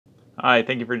Hi,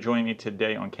 thank you for joining me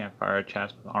today on Campfire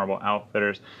Chats with Honorable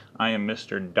Outfitters. I am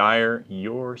Mr. Dyer,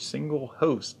 your single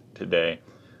host today.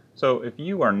 So, if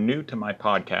you are new to my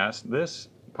podcast, this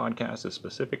podcast is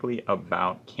specifically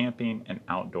about camping and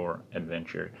outdoor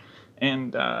adventure.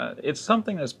 And it's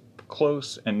something that's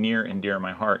close and near and dear to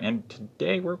my heart. And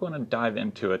today we're going to dive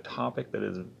into a topic that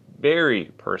is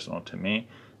very personal to me,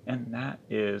 and that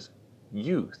is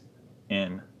youth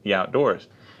in the outdoors.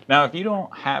 Now, if you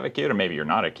don't have a kid, or maybe you're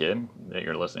not a kid, that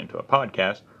you're listening to a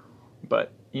podcast,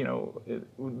 but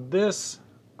this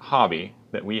hobby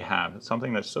that we have, it's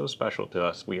something that's so special to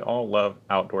us. We all love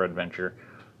outdoor adventure,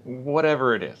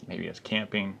 whatever it is. Maybe it's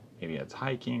camping, maybe it's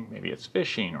hiking, maybe it's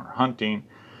fishing or hunting,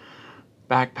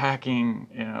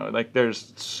 backpacking. Like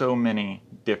there's so many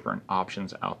different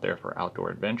options out there for outdoor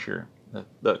adventure.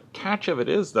 The catch of it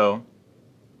is, though,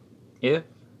 if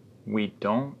we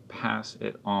don't pass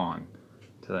it on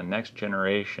to the next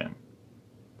generation,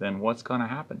 then what's going to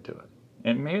happen to it?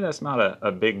 And maybe that's not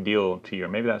a big deal to you, or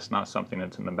maybe that's not something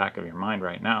that's in the back of your mind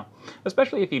right now,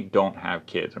 especially if you don't have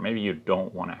kids, or maybe you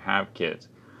don't want to have kids.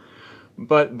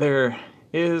 But there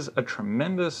is a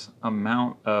tremendous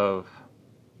amount of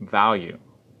value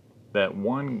that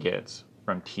one gets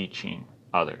from teaching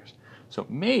others. So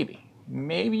maybe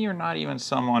you're not even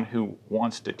someone who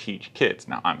wants to teach kids.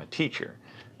 Now, I'm a teacher.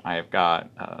 I have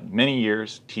got many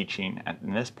years teaching. At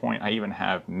this point, I even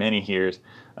have many years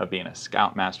of being a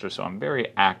scoutmaster, so I'm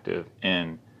very active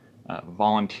in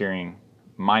volunteering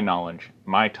my knowledge,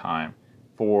 my time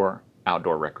for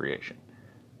outdoor recreation.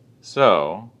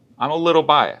 So I'm a little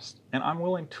biased, and I'm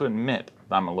willing to admit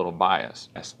that I'm a little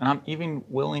biased. And I'm even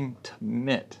willing to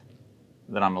admit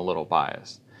that I'm a little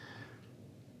biased.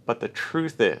 But the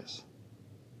truth is,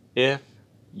 if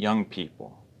young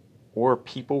people or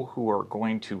people who are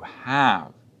going to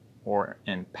have or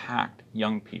impact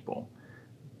young people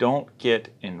don't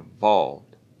get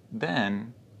involved,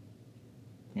 then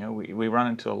we run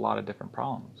into a lot of different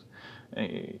problems.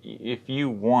 If you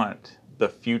want the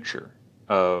future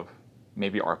of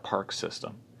maybe our park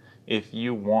system, if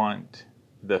you want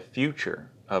the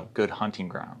future of good hunting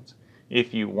grounds,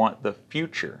 if you want the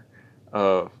future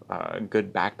of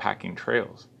good backpacking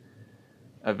trails,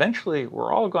 eventually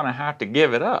we're all going to have to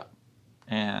give it up.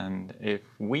 And if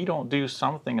we don't do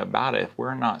something about it, if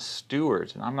we're not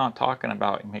stewards, and I'm not talking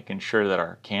about making sure that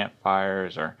our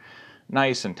campfires are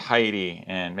nice and tidy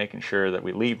and making sure that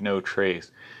we leave no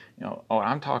trace,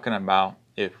 I'm talking about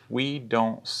if we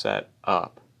don't set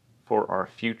up for our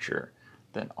future,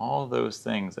 then all those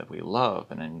things that we love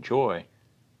and enjoy,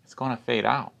 it's going to fade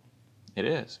out. It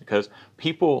is, because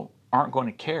people aren't going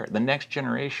to care. The next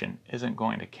generation isn't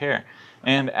going to care.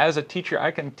 And as a teacher,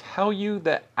 I can tell you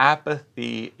that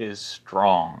apathy is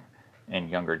strong in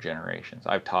younger generations.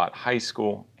 I've taught high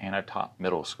school and I've taught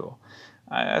middle school.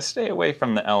 I stay away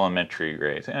from the elementary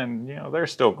grades, and they're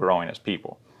still growing as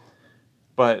people.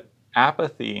 But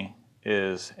apathy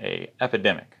is an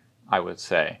epidemic, I would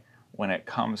say, when it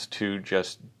comes to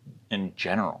just in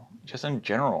general. Just in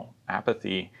general,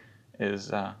 apathy is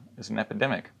an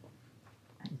epidemic.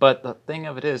 But the thing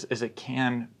of it is it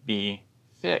can be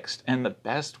fixed. And the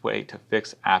best way to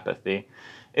fix apathy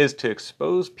is to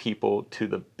expose people to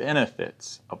the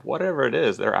benefits of whatever it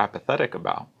is they're apathetic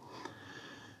about.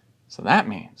 So that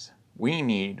means we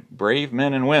need brave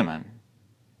men and women,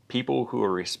 people who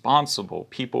are responsible,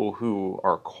 people who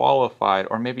are qualified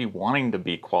or maybe wanting to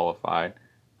be qualified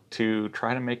to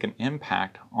try to make an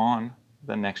impact on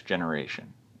the next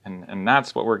generation. And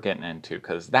that's what we're getting into,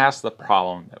 because that's the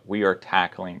problem that we are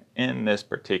tackling in this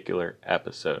particular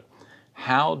episode.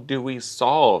 How do we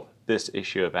solve this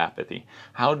issue of apathy?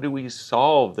 How do we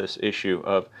solve this issue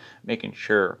of making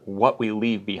sure what we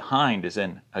leave behind is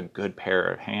in a good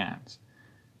pair of hands?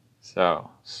 So,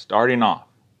 starting off,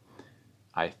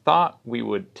 I thought we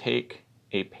would take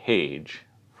a page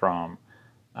from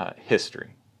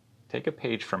history. Take a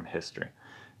page from history.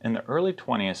 In the early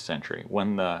 20th century,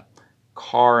 when the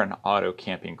car and auto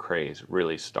camping craze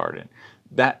really started,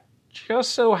 that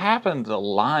just so happened to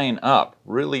line up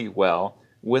really well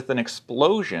with an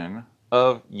explosion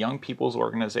of young people's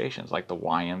organizations like the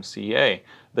YMCA,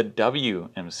 the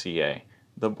WMCA,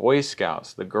 the Boy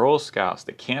Scouts, the Girl Scouts,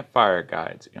 the Campfire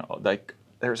Guides.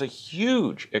 There's a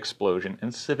huge explosion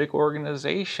in civic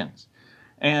organizations.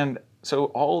 And so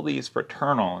all these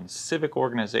fraternal and civic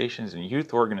organizations and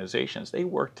youth organizations, they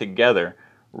work together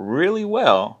really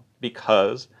well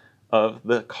because of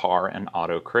the car and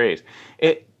auto craze.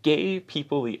 It gave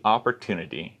people the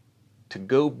opportunity to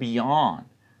go beyond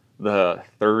the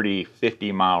 30,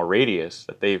 50-mile radius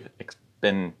that they've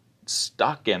been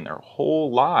stuck in their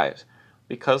whole lives,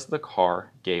 because the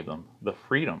car gave them the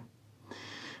freedom.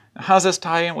 How's this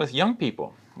tie in with young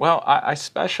people? Well, I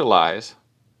specialize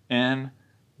in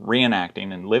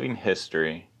reenacting and living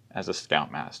history as a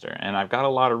Scoutmaster, and I've got a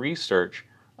lot of research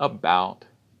about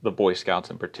the Boy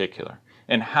Scouts in particular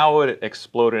and how it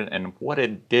exploded and what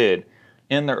it did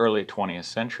in the early 20th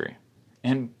century.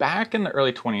 And back in the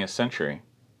early 20th century,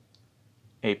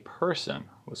 a person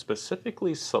was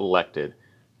specifically selected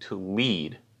to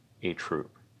lead a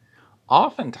troop.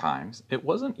 Oftentimes, it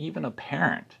wasn't even a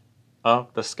parent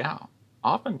of the scout.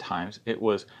 Oftentimes, it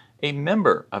was a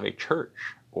member of a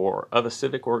church or of a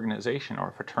civic organization or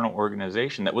a fraternal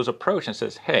organization that was approached and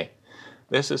says, hey,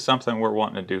 this is something we're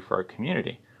wanting to do for our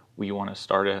community. We want to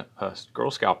start a Girl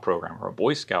Scout program or a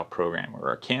Boy Scout program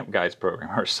or a Camp Guides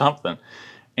program or something.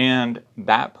 And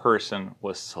that person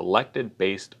was selected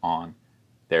based on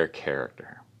their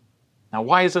character. Now,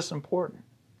 why is this important?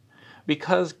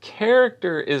 Because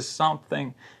character is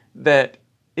something that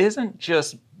isn't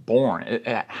just born. It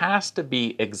has to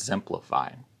be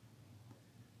exemplified.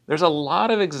 There's a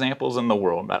lot of examples in the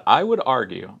world that I would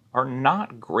argue are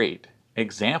not great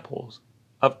examples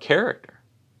of character.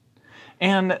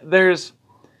 And there's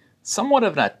somewhat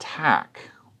of an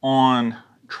attack on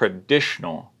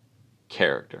traditional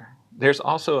character. There's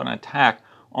also an attack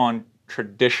on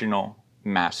traditional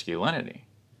masculinity.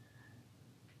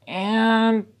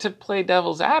 And to play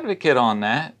devil's advocate on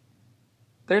that,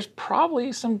 there's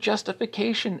probably some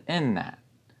justification in that.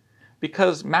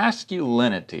 Because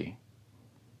masculinity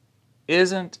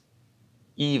isn't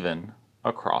even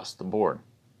across the board.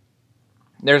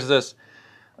 There's this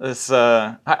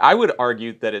I would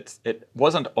argue that it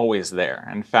wasn't always there.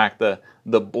 In fact, the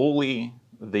bully,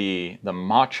 the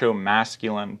macho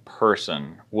masculine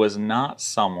person was not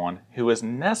someone who was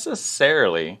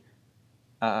necessarily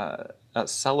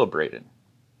celebrated.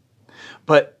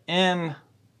 But in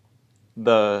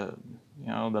the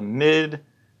mid-century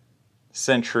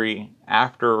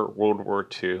after World War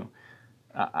II,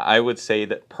 I would say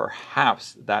that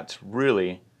perhaps that's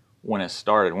really when it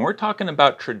started. When we're talking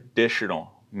about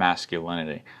traditional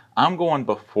masculinity, I'm going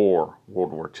before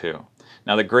World War II.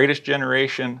 Now, the Greatest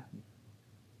Generation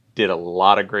did a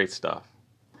lot of great stuff,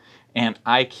 and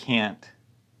I can't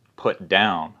put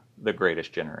down the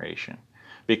Greatest Generation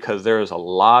because there is a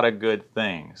lot of good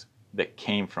things that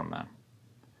came from them.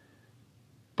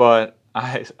 But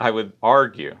I would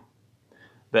argue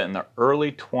that in the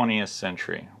early 20th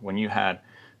century, when you had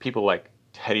people like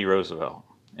Teddy Roosevelt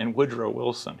and Woodrow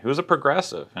Wilson, who was a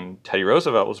progressive, and Teddy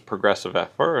Roosevelt was a progressive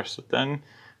at first, but then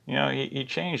he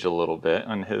changed a little bit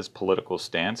on his political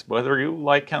stance. Whether you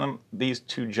like these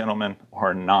two gentlemen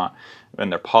or not in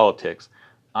their politics,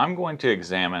 I'm going to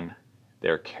examine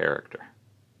their character.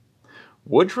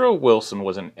 Woodrow Wilson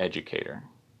was an educator,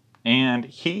 and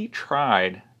he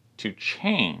tried to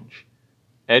change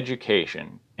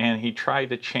education, and he tried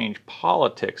to change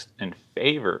politics in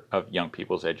favor of young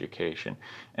people's education.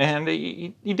 And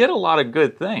he did a lot of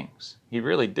good things. He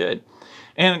really did.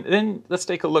 And then let's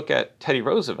take a look at Teddy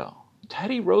Roosevelt.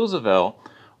 Teddy Roosevelt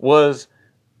was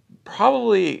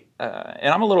probably,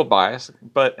 and I'm a little biased,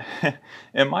 but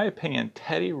in my opinion,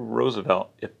 Teddy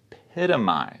Roosevelt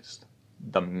epitomized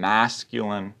the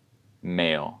masculine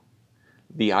male,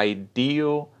 the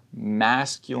ideal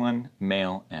masculine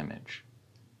male image.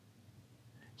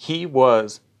 He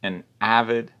was an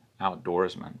avid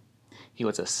outdoorsman. He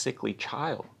was a sickly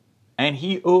child, and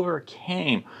he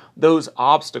overcame those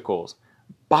obstacles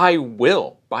by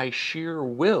will, by sheer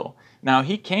will. Now,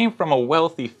 he came from a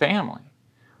wealthy family,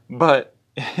 but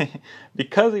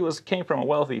because he came from a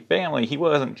wealthy family, he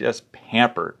wasn't just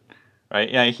pampered, right?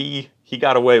 Yeah, he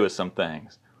got away with some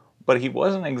things, but he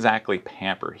wasn't exactly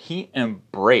pampered. He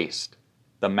embraced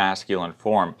the masculine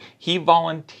form. He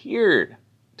volunteered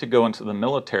to go into the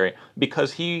military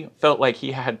because he felt like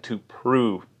he had to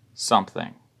prove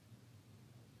something.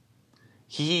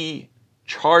 He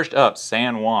charged up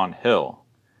San Juan Hill,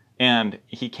 and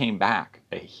he came back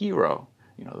a hero,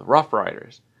 the Rough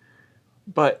Riders.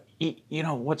 But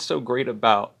what's so great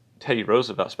about Teddy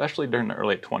Roosevelt, especially during the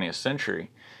early 20th century,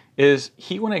 is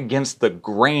he went against the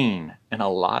grain in a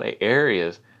lot of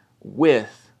areas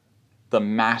with the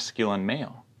masculine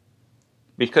male.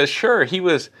 Because sure, he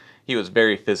was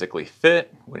very physically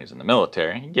fit when he was in the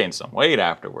military. He gained some weight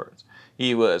afterwards.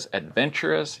 He was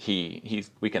adventurous.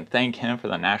 We can thank him for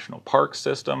the national park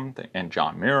system and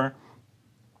John Muir.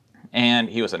 And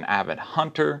he was an avid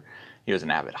hunter. He was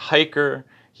an avid hiker.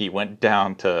 He went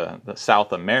down to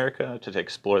South America to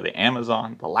explore the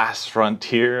Amazon, the last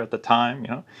frontier at the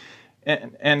time,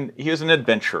 And he was an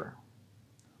adventurer.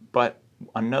 But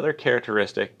another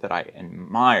characteristic that I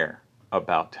admire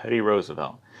about Teddy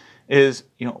Roosevelt is,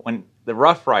 when the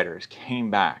Rough Riders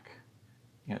came back,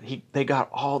 They got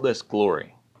all this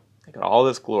glory. They got all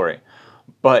this glory.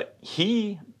 But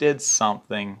he did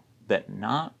something that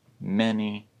not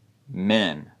many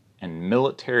men and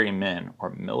military men or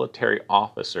military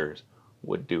officers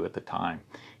would do at the time.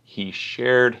 He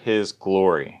shared his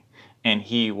glory, and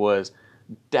he was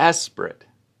desperate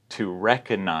to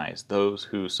recognize those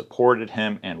who supported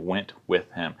him and went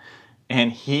with him.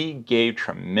 And he gave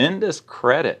tremendous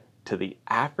credit to the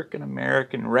African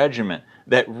American regiment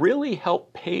that really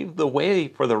helped pave the way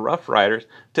for the Rough Riders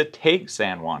to take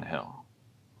San Juan Hill.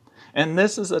 And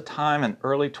this is a time in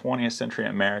early 20th century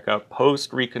America,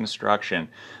 post-Reconstruction,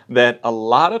 that a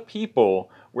lot of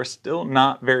people were still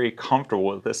not very comfortable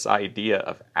with this idea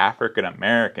of African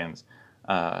Americans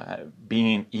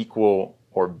being equal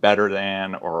or better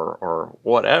than or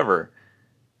whatever.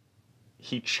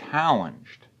 He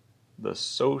challenged the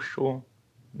social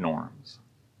norms,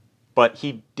 but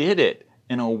he did it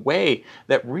in a way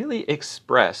that really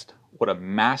expressed what a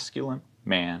masculine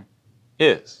man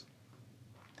is.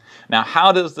 Now,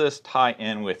 how does this tie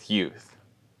in with youth?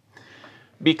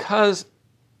 Because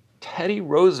Teddy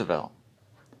Roosevelt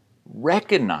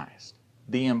recognized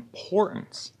the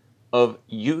importance of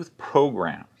youth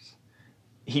programs.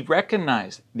 He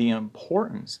recognized the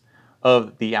importance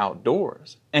of the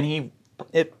outdoors. And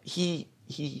he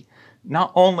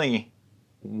not only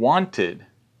wanted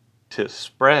to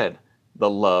spread the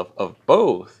love of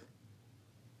both,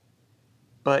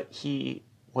 but he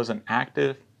was an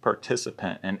active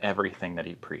participant in everything that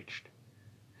he preached.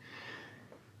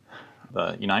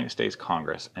 The United States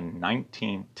Congress in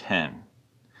 1910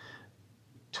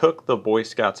 took the Boy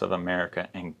Scouts of America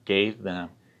and gave them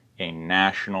a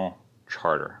national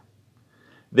charter.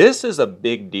 This is a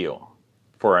big deal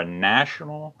for a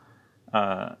national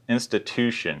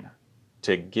institution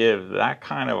to give that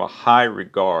kind of a high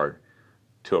regard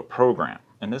to a program.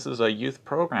 And this is a youth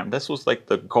program. This was like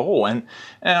the goal. And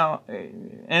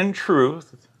in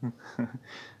truth,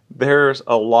 there's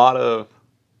a lot of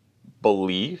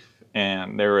belief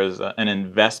and there is an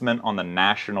investment on the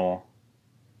national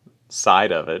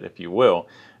side of it, if you will,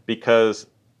 because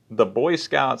the Boy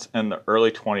Scouts in the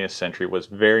early 20th century was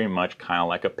very much kind of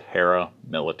like a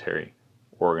paramilitary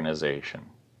organization.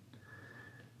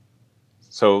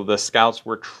 So the Scouts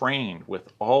were trained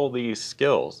with all these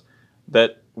skills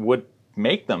that would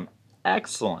make them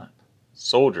excellent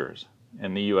soldiers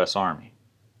in the U.S. Army.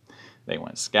 They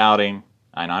went scouting,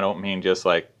 and I don't mean just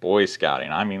like Boy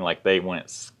Scouting. I mean like they went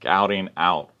scouting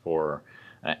out for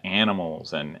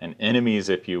animals and enemies,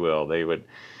 if you will. They would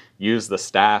use the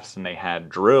staffs, and they had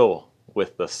drill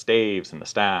with the staves and the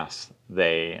staffs.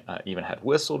 They even had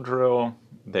whistle drill.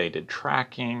 They did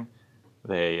tracking.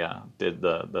 They did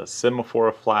the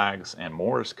semaphore flags and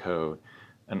Morse code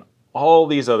and all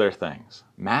these other things,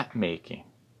 map making,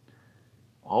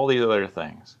 all these other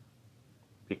things,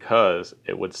 because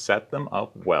it would set them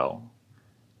up well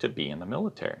to be in the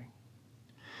military.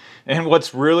 And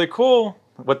what's really cool,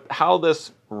 how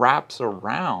this wraps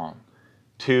around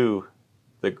to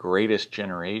the greatest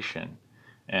generation,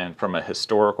 and from a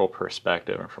historical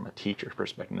perspective and from a teacher's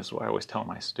perspective, this is what I always tell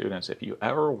my students: if you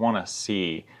ever want to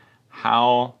see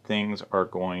how things are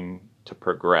going to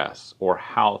progress or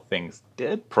how things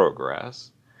did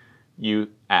progress, you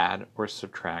add or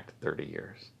subtract 30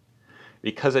 years.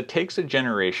 Because it takes a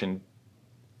generation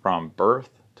from birth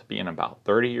to being about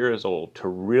 30 years old to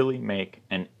really make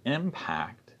an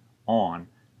impact on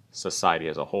society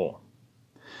as a whole.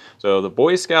 So the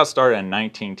Boy Scouts started in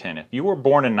 1910. If you were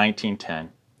born in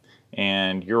 1910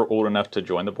 and you're old enough to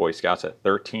join the Boy Scouts at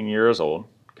 13 years old,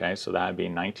 okay, so that would be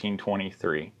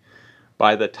 1923.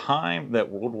 By the time that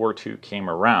World War II came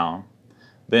around,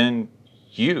 then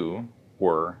you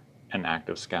were an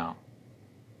active scout.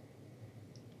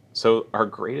 So our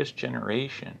greatest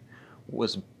generation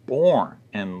was born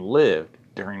and lived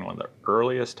during one of the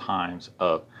earliest times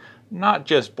of not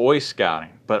just Boy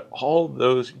Scouting, but all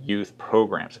those youth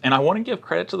programs. And I want to give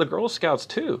credit to the Girl Scouts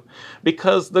too,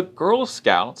 because the Girl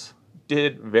Scouts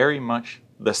did very much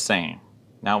the same.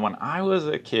 Now, when I was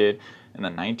a kid in the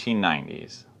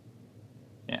 1990s,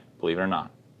 believe it or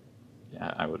not,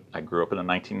 I grew up in the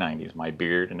 1990s, my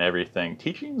beard and everything.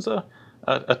 Teaching's a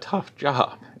tough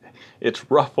job.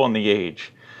 It's rough on the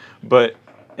age. But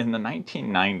in the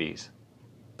 1990s,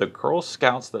 the Girl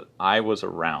Scouts that I was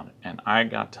around and I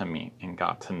got to meet and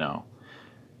got to know,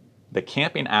 the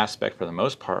camping aspect for the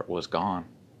most part was gone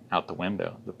out the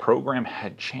window. The program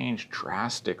had changed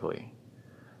drastically.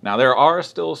 Now, there are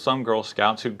still some Girl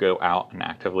Scouts who go out and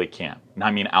actively camp. And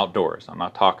I mean outdoors. I'm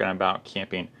not talking about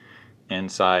camping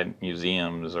inside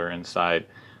museums or inside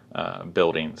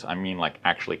buildings. I mean like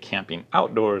actually camping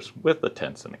outdoors with the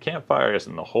tents and the campfires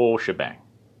and the whole shebang.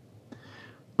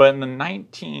 But in the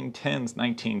 1910s,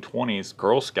 1920s,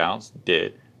 Girl Scouts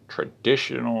did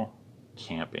traditional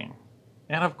camping.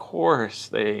 And of course,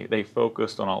 they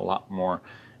focused on a lot more,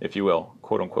 if you will,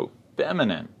 quote unquote,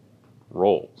 feminine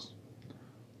roles.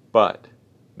 But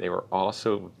they were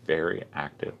also very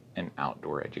active in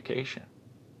outdoor education.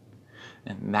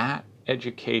 And that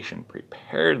education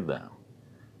prepared them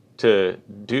to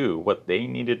do what they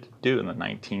needed to do in the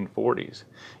 1940s.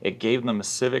 It gave them a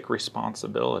civic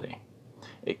responsibility.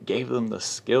 It gave them the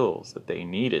skills that they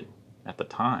needed at the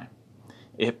time.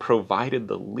 It provided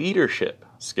the leadership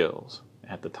skills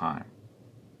at the time.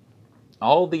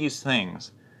 All these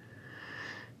things,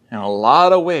 in a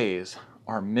lot of ways,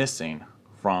 are missing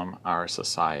from our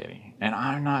society. And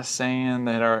I'm not saying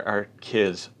that our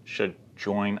kids should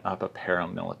join up a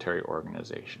paramilitary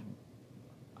organization.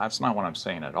 That's not what I'm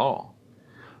saying at all.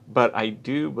 But I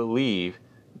do believe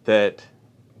that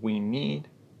we need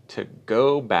to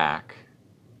go back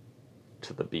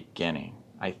to the beginning.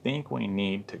 I think we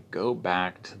need to go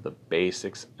back to the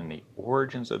basics and the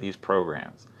origins of these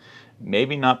programs.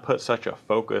 Maybe not put such a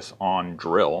focus on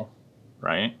drill,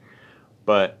 right?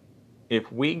 But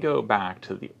if we go back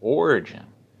to the origin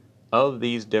of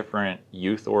these different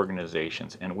youth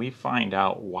organizations and we find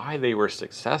out why they were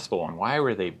successful and why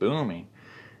were they booming,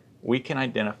 we can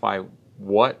identify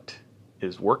what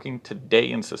is working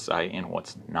today in society and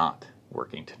what's not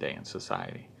working today in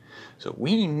society. So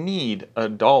we need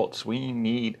adults, we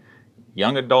need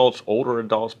young adults, older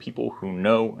adults, people who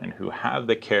know and who have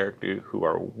the character, who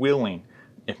are willing,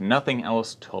 if nothing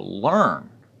else, to learn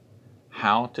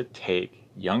how to take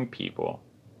young people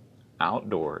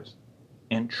outdoors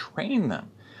and train them.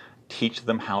 Teach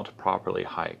them how to properly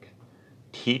hike.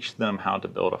 Teach them how to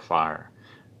build a fire.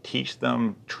 Teach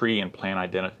them tree and plant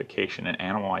identification and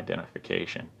animal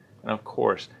identification. And of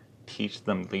course, teach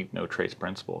them leave no trace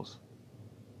principles.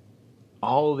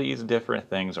 All these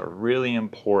different things are really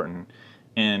important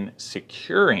in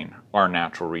securing our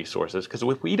natural resources, because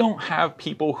if we don't have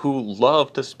people who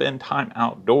love to spend time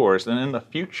outdoors, then in the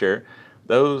future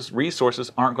those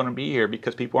resources aren't going to be here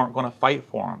because people aren't going to fight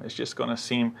for them. It's just going to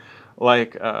seem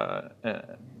like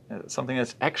something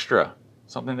that's extra,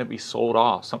 something that be sold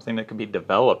off, something that can be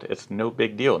developed. It's no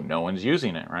big deal. No one's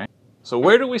using it, right? So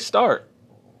where do we start?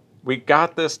 We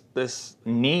got this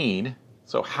need,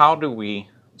 so how do we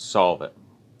solve it?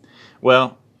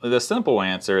 Well, the simple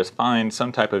answer is find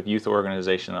some type of youth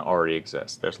organization that already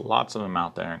exists. There's lots of them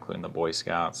out there, including the Boy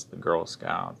Scouts, the Girl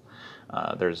Scouts.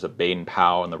 There's the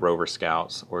Baden-Powell and the Rover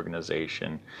Scouts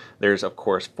organization. There's, of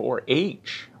course,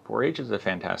 4-H. 4-H is a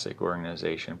fantastic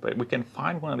organization, but we can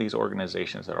find one of these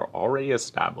organizations that are already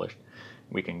established.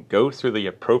 We can go through the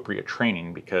appropriate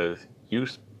training, because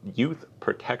youth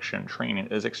protection training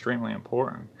is extremely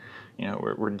important. You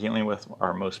know, we're dealing with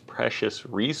our most precious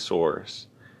resource,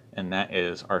 and that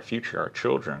is our future, our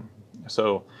children.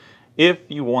 So if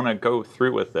you want to go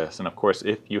through with this, and of course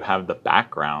if you have the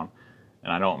background,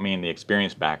 and I don't mean the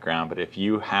experience background, but if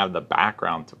you have the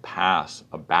background to pass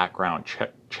a background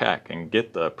check and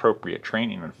get the appropriate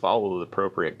training and follow the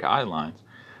appropriate guidelines,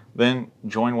 then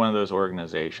join one of those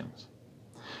organizations.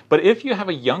 But if you have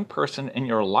a young person in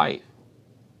your life,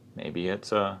 maybe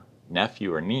it's a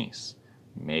nephew or niece,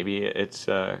 maybe it's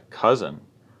a cousin,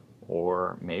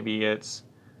 or maybe it's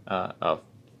a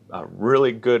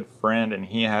really good friend and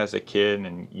he has a kid,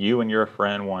 and you and your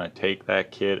friend want to take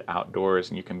that kid outdoors,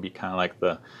 and you can be kind of like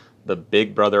the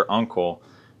big brother uncle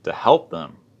to help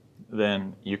them,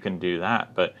 then you can do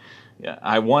that. But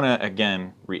I want to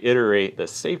again reiterate that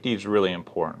safety is really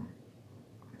important.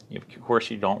 Of course,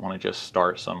 you don't want to just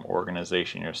start some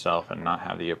organization yourself and not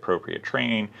have the appropriate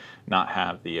training, not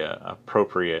have the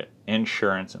appropriate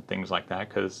insurance and things like that,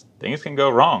 because things can go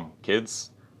wrong.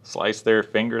 Kids slice their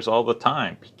fingers all the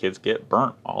time. Kids get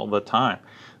burnt all the time.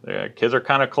 Kids are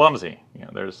kind of clumsy. You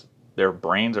know, their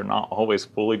brains are not always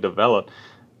fully developed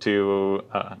to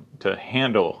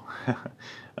handle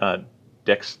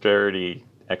dexterity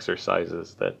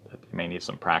exercises that they may need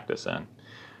some practice in.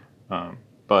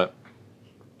 But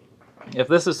if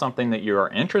this is something that you are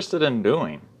interested in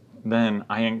doing, then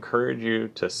I encourage you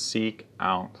to seek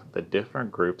out the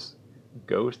different groups,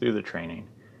 go through the training,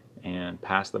 and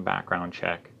pass the background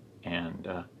check, and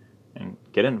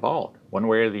get involved one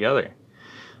way or the other.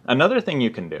 Another thing you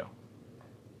can do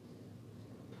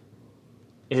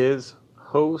is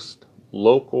host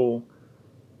local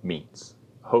meets,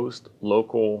 host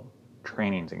local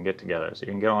trainings and get-togethers. So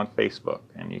you can get on Facebook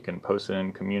and you can post it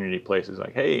in community places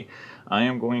like, hey, I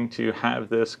am going to have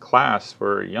this class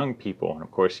for young people. And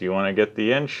of course you want to get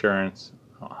the insurance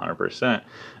 100%.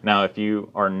 Now, if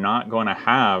you are not going to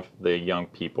have the young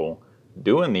people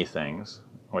doing these things,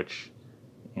 which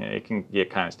it can get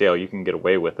kind of stale. You can get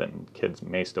away with it, and kids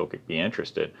may still be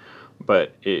interested.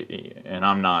 But and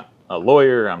I'm not a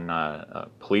lawyer. I'm not a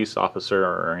police officer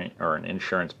or an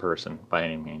insurance person by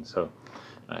any means. So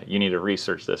you need to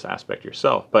research this aspect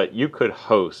yourself. But you could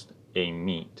host a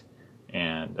meet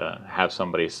and have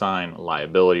somebody sign a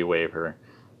liability waiver.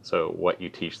 So what you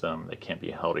teach them, they can't be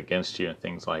held against you and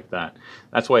things like that.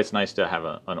 That's why it's nice to have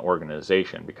an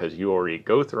organization, because you already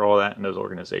go through all that, and those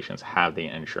organizations have the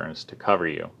insurance to cover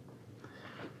you.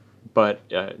 But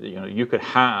you could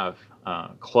have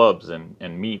clubs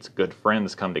and meets, good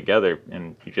friends come together,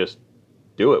 and you just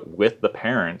do it with the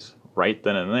parents right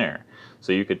then and there.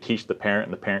 So you could teach the parent,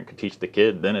 and the parent could teach the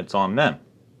kid. Then it's on them.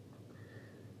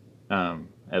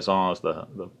 As long as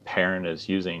the parent is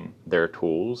using their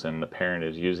tools, and the parent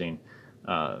is using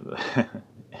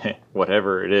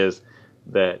whatever it is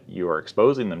that you are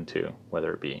exposing them to,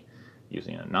 whether it be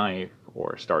using a knife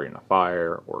or starting a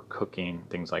fire or cooking,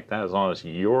 things like that. As long as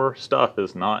your stuff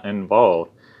is not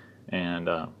involved and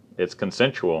it's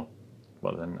consensual,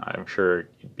 well, then I'm sure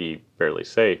you'd be fairly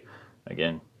safe.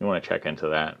 Again, you want to check into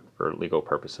that for legal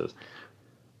purposes.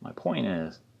 My point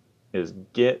is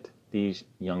get these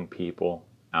young people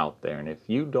out there. And if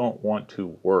you don't want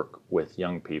to work with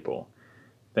young people,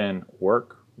 then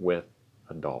work with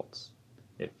adults.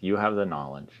 If you have the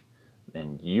knowledge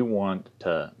and you want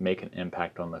to make an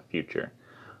impact on the future,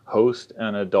 host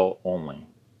an adult only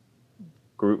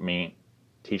group meet,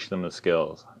 teach them the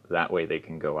skills. That way they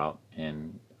can go out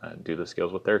and do the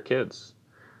skills with their kids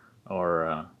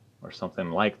or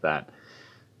something like that.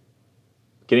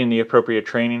 Getting the appropriate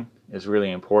training is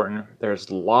really important. There's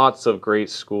lots of great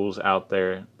schools out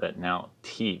there that now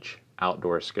teach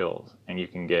outdoor skills, and you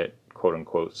can get quote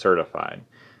unquote certified.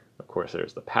 Of course,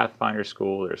 there's the Pathfinder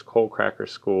School, there's Coalcracker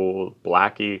School,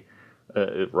 Blackie.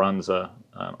 It runs an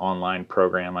online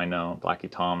program, I know,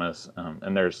 Blackie Thomas,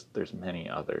 and there's many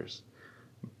others.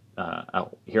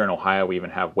 Out here in Ohio, we even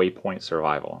have Waypoint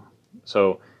Survival.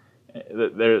 So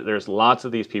there's lots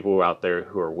of these people out there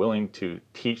who are willing to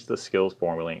teach the skills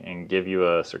formally and give you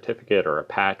a certificate or a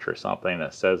patch or something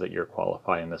that says that you're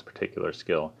qualified in this particular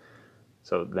skill.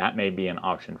 So that may be an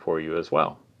option for you as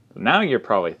well. Now you're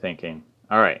probably thinking,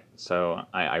 all right, so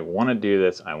I want to do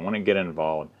this, I want to get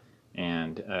involved,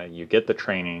 and you get the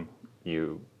training,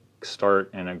 you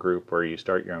start in a group, or you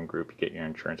start your own group, you get your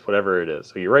insurance, whatever it is.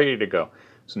 So you're ready to go.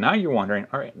 So now you're wondering,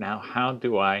 all right, now how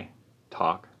do I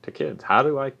talk to kids? How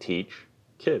do I teach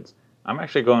kids? I'm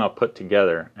actually going to put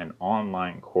together an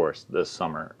online course this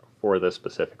summer for this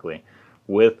specifically,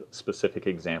 with specific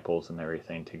examples and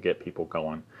everything to get people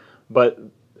going. But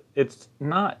it's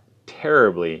not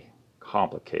terribly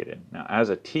complicated. Now, as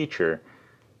a teacher,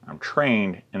 I'm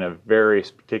trained in a very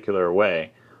particular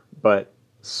way, but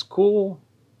school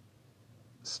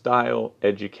style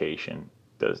education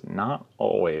does not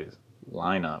always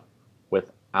line up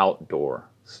with outdoor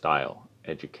style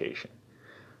education.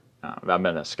 I've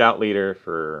been a scout leader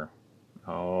for,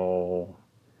 I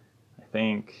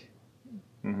think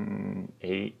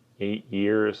 8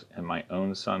 years in my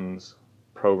own son's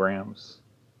programs.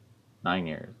 9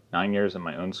 years in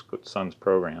my own son's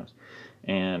programs.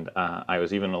 And I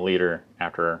was even a leader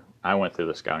after I went through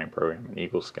the scouting program, an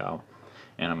Eagle Scout.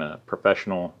 And I'm a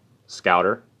professional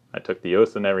scouter. I took the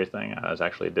oath and everything. I was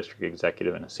actually a district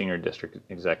executive and a senior district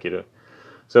executive.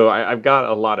 So I've got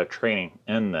a lot of training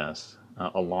in this,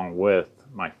 along with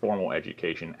my formal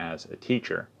education as a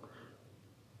teacher.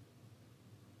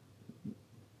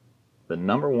 The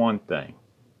number one thing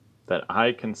that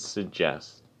I can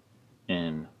suggest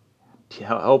in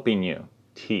helping you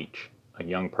teach a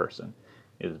young person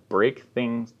is break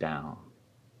things down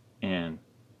and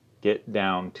get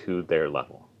down to their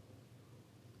level.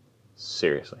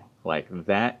 Seriously, like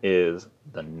that is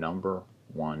the number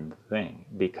one thing,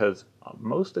 because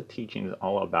most of teaching is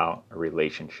all about a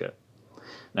relationship.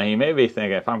 Now you may be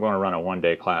thinking, if I'm going to run a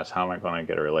one-day class, how am I going to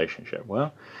get a relationship?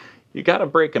 Well, you got to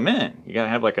break them in. You got to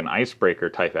have like an icebreaker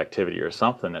type activity or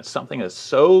something that's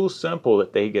so simple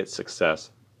that they get success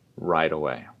right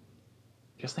away.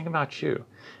 Just think about you.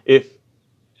 If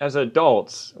as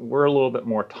adults, we're a little bit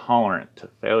more tolerant to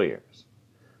failures,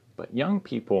 but young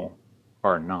people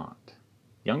are not.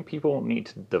 Young people need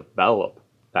to develop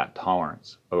that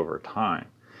tolerance over time,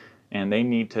 and they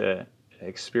need to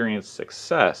experience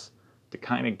success to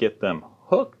kind of get them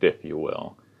hooked, if you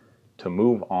will, to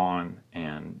move on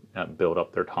and build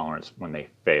up their tolerance when they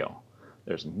fail.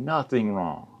 There's nothing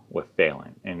wrong with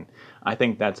failing, and I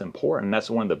think that's important. That's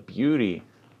one of the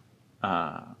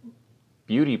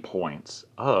beauty points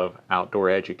of outdoor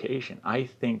education. I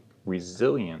think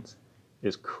resilience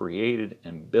is created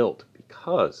and built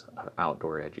because of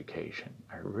outdoor education.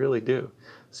 I really do.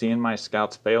 Seeing my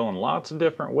scouts fail in lots of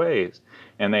different ways,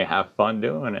 and they have fun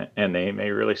doing it, and they may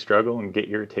really struggle and get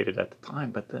irritated at the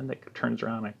time, but then it turns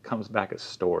around and comes back as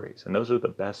stories, and those are the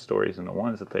best stories and the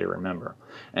ones that they remember.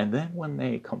 And then when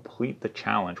they complete the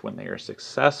challenge, when they are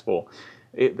successful,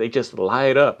 they just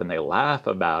light up and they laugh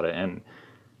about it, and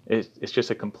it's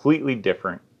just a completely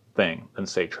different thing than,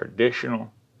 say,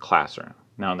 traditional classroom.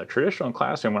 Now, in the traditional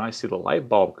classroom, when I see the light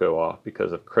bulb go off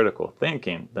because of critical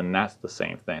thinking, then that's the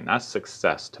same thing. That's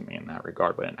success to me in that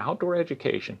regard. But in outdoor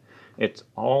education, it's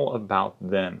all about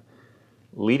them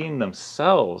leading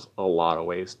themselves a lot of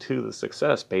ways to the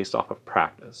success based off of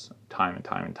practice, time and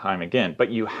time and time again. But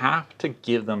you have to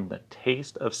give them the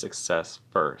taste of success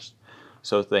first,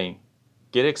 so that they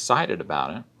get excited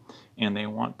about it and they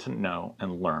want to know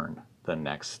and learn the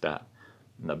next step.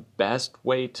 And the best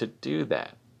way to do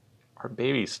that are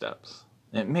baby steps.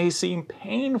 It may seem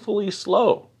painfully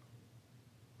slow,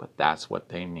 but that's what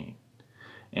they need.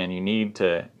 And you need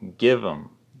to give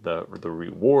them the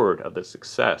reward of the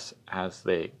success as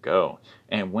they go.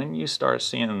 And when you start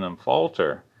seeing them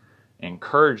falter,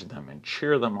 encourage them and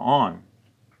cheer them on.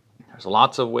 There's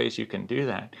lots of ways you can do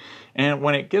that. And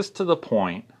when it gets to the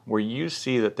point where you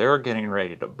see that they're getting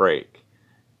ready to break,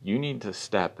 you need to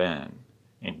step in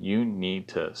and you need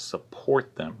to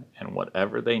support them in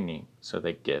whatever they need so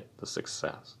they get the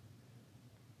success.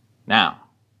 Now,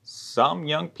 some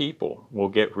young people will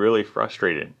get really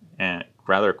frustrated and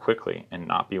rather quickly and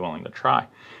not be willing to try.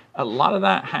 A lot of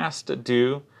that has to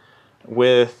do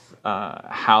with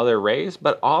how they're raised,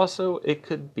 but also it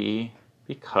could be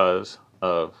because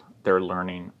of their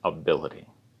learning ability.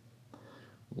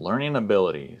 Learning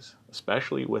abilities,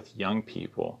 especially with young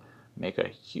people, make a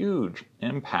huge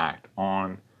impact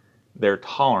on their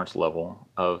tolerance level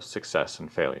of success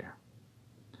and failure.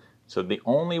 So the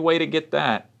only way to get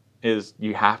that is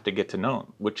you have to get to know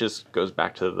them, which goes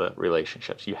back to the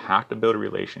relationships. You have to build a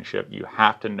relationship. You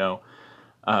have to know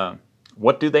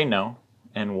what do they know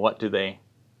and what do they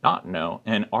not know,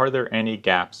 and are there any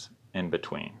gaps in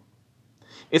between.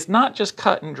 It's not just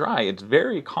cut and dry. It's a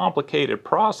very complicated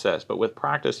process, but with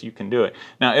practice you can do it.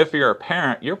 Now, if you're a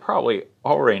parent, you probably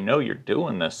already know you're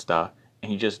doing this stuff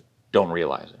and you just don't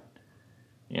realize it.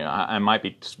 You know, I might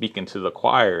be speaking to the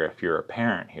choir if you're a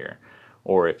parent here,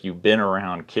 or if you've been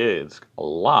around kids a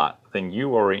lot, then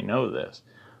you already know this.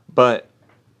 But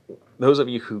those of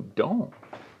you who don't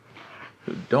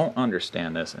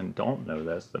understand this and don't know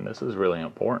this, then this is really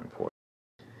important for you.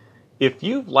 If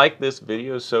you've liked this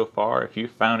video so far, if you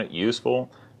found it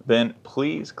useful, then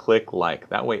please click like.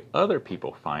 That way other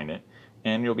people find it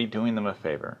and you'll be doing them a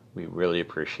favor. We really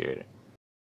appreciate it.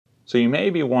 So you may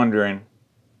be wondering,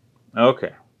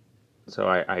 okay, so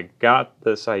I got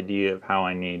this idea of how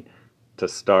I need to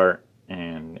start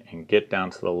and get down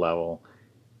to the level.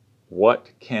 What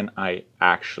can I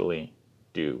actually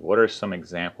do? What are some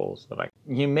examples that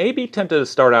you may be tempted to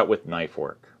start out with knife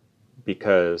work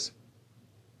because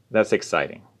that's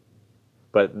exciting.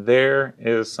 But there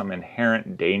is some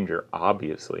inherent danger,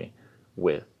 obviously,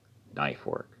 with knife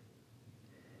work.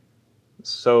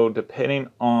 So depending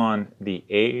on the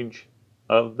age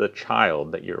of the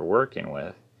child that you're working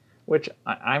with, which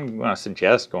I'm going to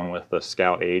suggest going with the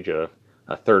scout age of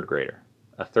a third grader.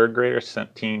 A third grader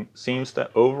seems to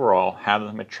overall have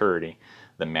the maturity,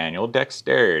 the manual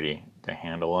dexterity to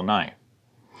handle a knife.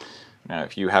 Now,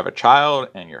 if you have a child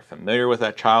and you're familiar with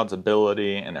that child's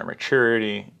ability and their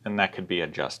maturity, then that could be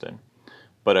adjusted.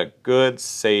 But a good,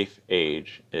 safe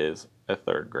age is a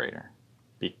third grader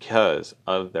because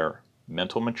of their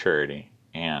mental maturity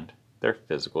and their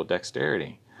physical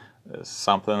dexterity. It's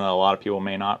something that a lot of people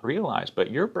may not realize,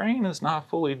 but your brain is not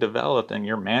fully developed and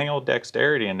your manual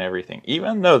dexterity and everything,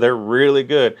 even though they're really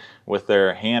good with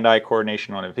their hand-eye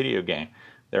coordination on a video game,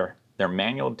 their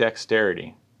manual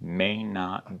dexterity may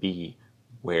not be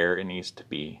where it needs to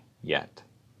be yet.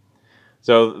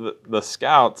 So the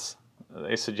scouts,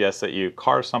 they suggest that you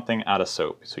carve something out of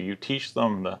soap. So you teach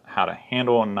them how to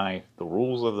handle a knife, the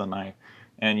rules of the knife,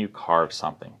 and you carve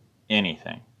something,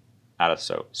 anything, out of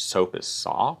soap. Soap is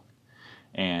soft,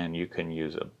 and you can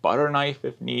use a butter knife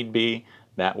if need be.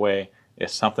 That way, if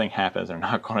something happens, they're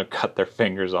not going to cut their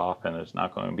fingers off and there's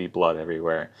not going to be blood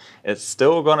everywhere. It's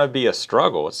still going to be a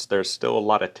struggle. There's still a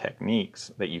lot of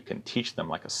techniques that you can teach them,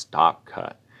 like a stop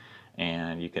cut.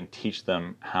 And you can teach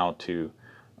them how to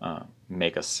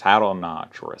make a saddle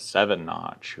notch or a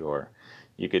 7-notch, or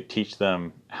you could teach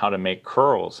them how to make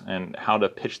curls and how to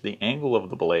pitch the angle of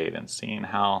the blade and seeing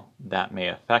how that may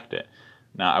affect it.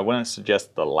 Now, I wouldn't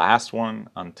suggest the last one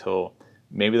until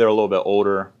maybe they're a little bit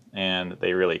older and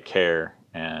they really care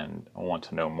and want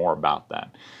to know more about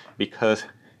that, because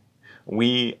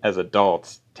we as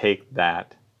adults take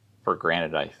that for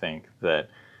granted. I think that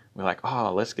we're like,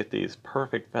 oh, let's get these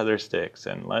perfect feather sticks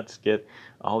and let's get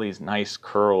all these nice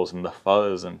curls and the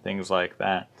fuzz and things like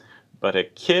that. But a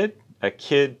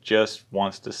kid just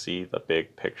wants to see the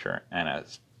big picture and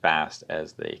as fast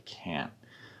as they can.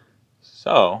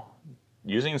 So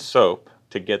using soap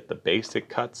to get the basic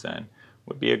cuts in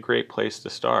would be a great place to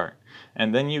start.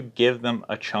 And then you give them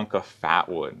a chunk of fat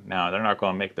wood. Now, they're not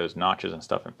going to make those notches and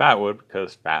stuff in fat wood,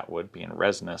 because fat wood being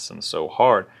resinous and so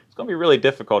hard, it's going to be really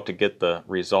difficult to get the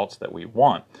results that we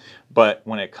want. But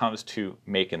when it comes to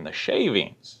making the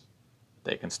shavings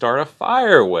they can start a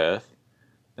fire with,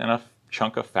 then a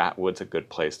chunk of fat wood's a good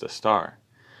place to start.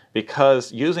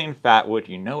 Because using fat wood,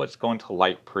 you know it's going to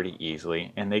light pretty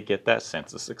easily, and they get that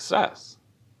sense of success.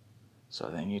 So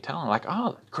then you tell them, like,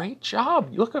 oh, great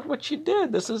job. Look at what you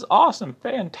did. This is awesome.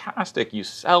 Fantastic. You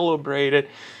celebrate it,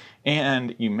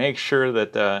 and you make sure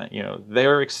that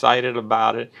they're excited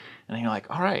about it. And then you're like,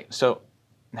 all right, so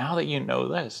now that you know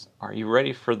this, are you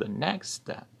ready for the next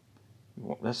step?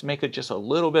 Let's make it just a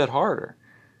little bit harder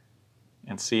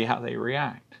and see how they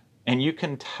react. And you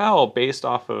can tell based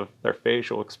off of their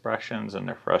facial expressions and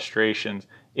their frustrations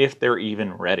if they're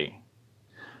even ready.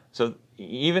 So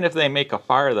even if they make a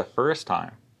fire the first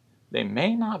time, they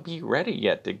may not be ready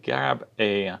yet to grab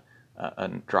a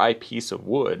dry piece of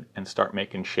wood and start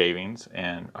making shavings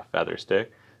and a feather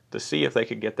stick to see if they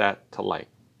could get that to light.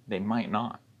 They might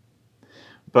not.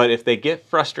 But if they get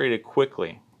frustrated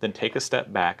quickly, then take a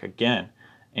step back again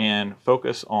and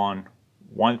focus on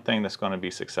one thing that's going to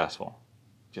be successful.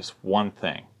 Just one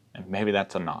thing. And maybe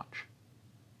that's a notch.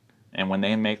 And when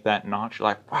they make that notch, you're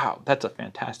like, wow, that's a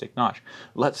fantastic notch.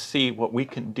 Let's see what we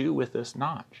can do with this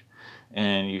notch.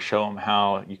 And you show them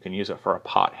how you can use it for a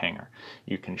pot hanger.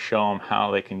 You can show them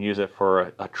how they can use it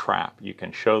for a trap. You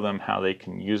can show them how they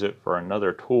can use it for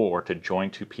another tool, or to join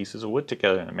two pieces of wood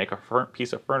together and make a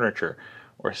piece of furniture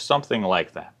or something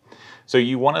like that. So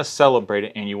you want to celebrate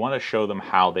it, and you want to show them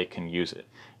how they can use it.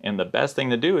 And the best thing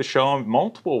to do is show them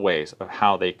multiple ways of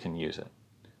how they can use it.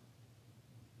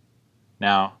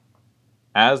 Now,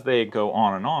 as they go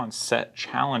on and on, set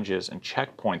challenges and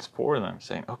checkpoints for them,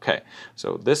 saying, okay,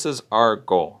 so this is our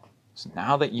goal. So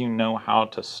now that you know how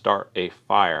to start a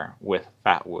fire with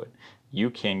fat wood, you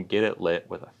can get it lit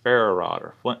with a ferro rod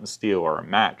or flint and steel or a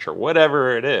match or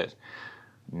whatever it is.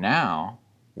 Now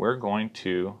we're going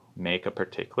to make a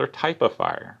particular type of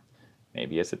fire.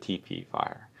 Maybe it's a teepee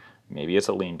fire. Maybe it's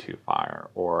a lean-to fire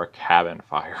or a cabin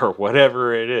fire or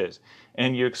whatever it is.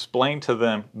 And you explain to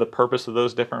them the purpose of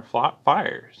those different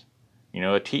fires. You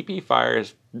know, a teepee fire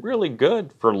is really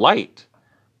good for light,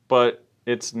 but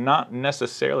it's not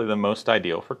necessarily the most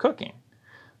ideal for cooking.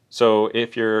 So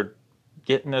if you're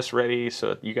getting this ready so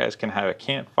that you guys can have a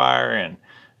campfire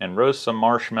and roast some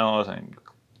marshmallows and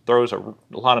throws a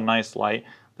lot of nice light,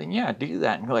 then yeah, do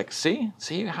that. And you're like,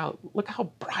 look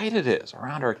how bright it is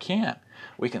around our camp.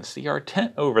 We can see our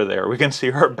tent over there. We can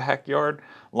see our backyard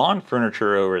lawn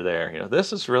furniture over there. You know,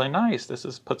 this is really nice.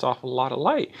 Puts off a lot of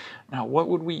light. Now, what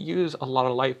would we use a lot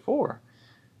of light for?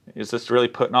 Is this really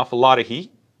putting off a lot of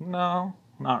heat? No,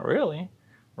 not really,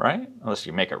 right? Unless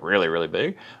you make it really, really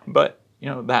big. But, you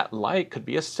know, that light could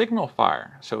be a signal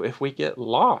fire. So if we get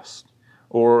lost,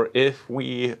 or if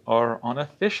we are on a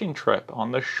fishing trip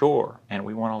on the shore and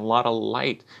we want a lot of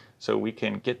light so we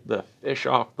can get the fish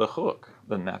off the hook,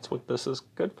 then that's what this is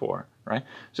good for, right?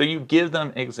 So you give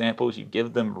them examples, you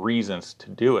give them reasons to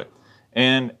do it.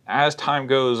 And as time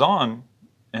goes on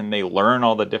and they learn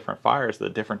all the different fires, the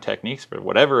different techniques for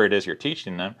whatever it is you're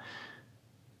teaching them,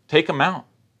 take them out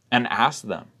and ask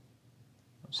them.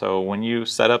 So when you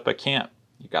set up a camp,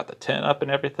 you got the tent up and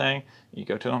everything, you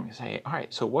go to them, you say, all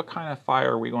right, so what kind of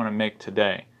fire are we going to make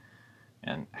today?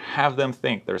 And have them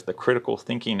think. There's the critical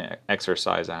thinking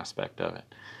exercise aspect of it.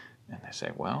 And they say,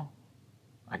 well,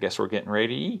 I guess we're getting ready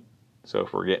to eat. So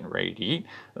if we're getting ready to eat,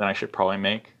 then I should probably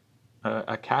make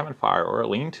a cabin fire or a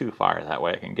lean-to fire. That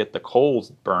way I can get the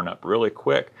coals burned up really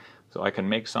quick so I can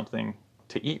make something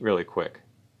to eat really quick.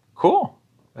 Cool.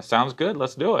 That sounds good.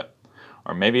 Let's do it.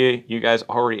 Or maybe you guys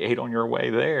already ate on your way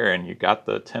there and you got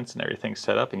the tents and everything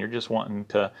set up and you're just wanting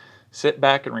to sit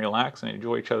back and relax and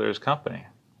enjoy each other's company.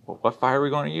 Well, what fire are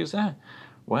we going to use then?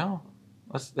 Well,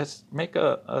 let's make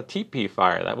a teepee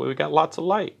fire. That way we got lots of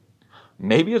light.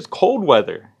 Maybe it's cold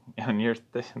weather and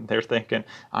they're thinking,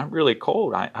 I'm really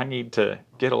cold. I need to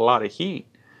get a lot of heat.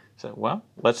 So, well,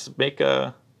 let's make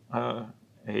a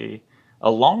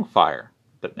long fire,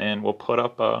 and we'll put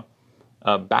up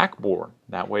a backboard.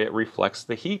 That way it reflects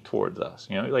the heat towards us.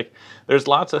 You know, like there's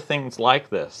lots of things like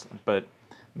this, but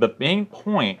The main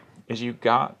point is you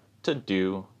got to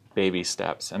do baby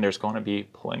steps, and there's going to be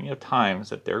plenty of times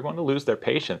that they're going to lose their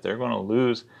patience, they're going to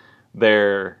lose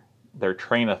their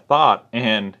train of thought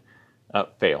and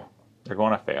fail. They're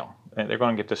going to fail, and they're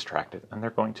going to get distracted, and they're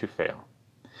going to fail.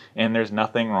 And there's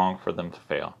nothing wrong for them to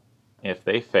fail. If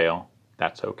they fail,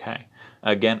 that's okay.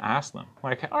 Again, ask them,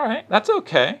 like, all right, that's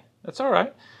okay. That's all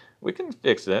right. We can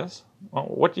fix this. Well,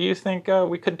 what do you think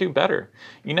we could do better?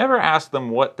 You never ask them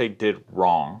what they did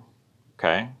wrong,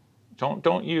 okay?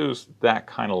 Don't use that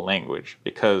kind of language,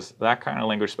 because that kind of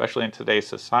language, especially in today's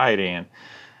society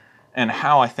and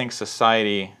how I think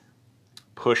society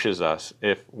pushes us,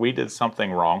 if we did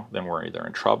something wrong, then we're either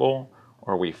in trouble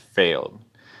or we failed.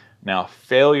 Now,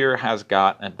 failure has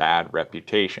got a bad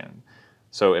reputation.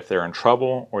 So if they're in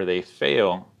trouble or they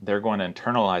fail, they're going to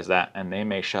internalize that, and they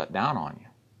may shut down on you.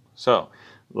 So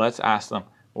let's ask them,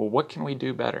 well, what can we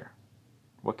do better?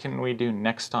 What can we do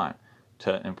next time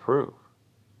to improve?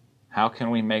 How can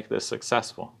we make this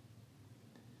successful?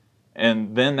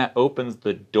 And then that opens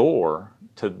the door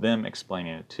to them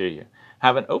explaining it to you.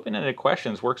 Having open-ended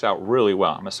questions works out really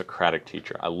well. I'm a Socratic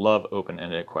teacher. I love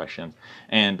open-ended questions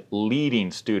and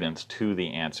leading students to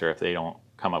the answer if they don't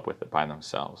come up with it by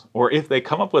themselves. Or if they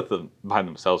come up with it by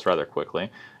themselves rather quickly,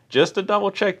 just to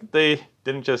double check that they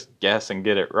didn't just guess and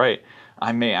get it right,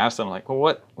 I may ask them, like,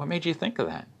 well, what made you think of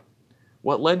that?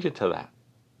 What led you to that?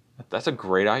 That's a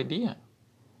great idea.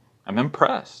 I'm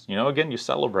impressed. Again, you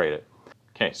celebrate it.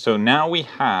 Okay, so now we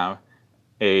have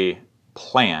a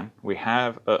plan. We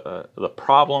have the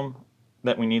problem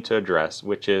that we need to address,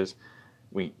 which is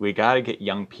we got to get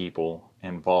young people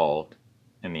involved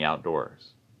in the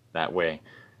outdoors. That way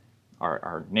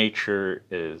our nature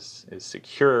is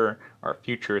secure, our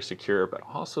future is secure, but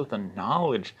also the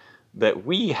knowledge that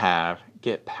we have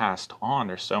get passed on.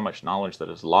 There's so much knowledge that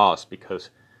is lost because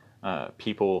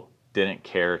people didn't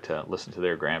care to listen to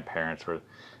their grandparents, or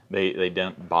they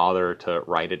didn't bother to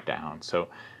write it down. So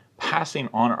passing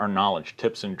on our knowledge,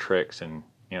 tips and tricks, and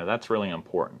that's really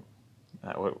important.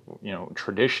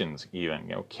 Traditions,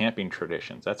 even camping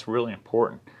traditions, that's really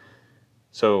important.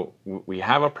 So we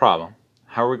have a problem.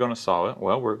 How are we going to solve it?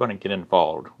 Well, we're going to get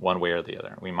involved one way or the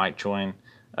other. We might join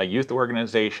a youth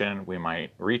organization. We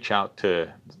might reach out to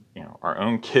our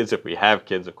own kids if we have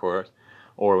kids, of course,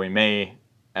 or we may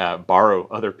borrow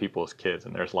other people's kids,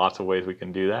 and there's lots of ways we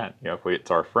can do that. If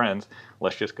it's our friends,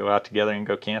 let's just go out together and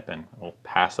go camping. We'll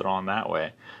pass it on that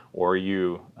way. Or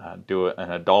you do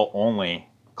an adult-only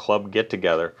club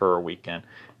get-together for a weekend,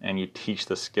 and you teach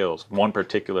the skills, one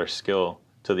particular skill,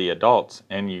 to the adults,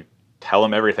 and you tell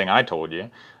them everything I told you.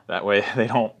 That way they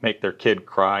don't make their kid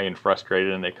cry and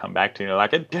frustrated, and they come back to you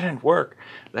like, it didn't work.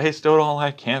 They still don't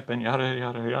like camping, yada,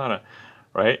 yada, yada,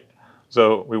 right?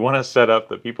 So we want to set up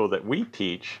the people that we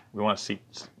teach, we want to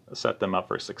set them up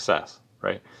for success,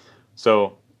 right?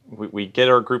 So we get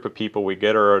our group of people, we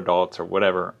get our adults or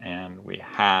whatever, and we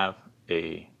have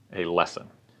a lesson,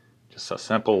 just a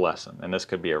simple lesson. And this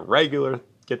could be a regular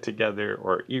get-together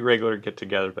or irregular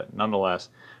get-together, but nonetheless,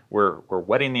 we're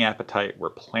whetting the appetite, we're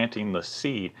planting the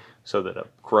seed so that it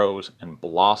grows and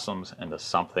blossoms into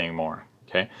something more,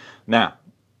 okay? Now,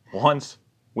 once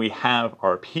we have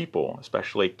our people,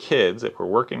 especially kids, if we're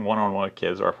working one-on-one with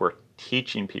kids, or if we're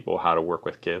teaching people how to work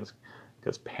with kids,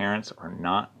 because parents are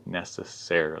not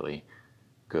necessarily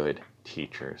good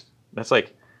teachers. That's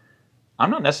like, I'm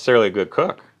not necessarily a good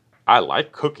cook. I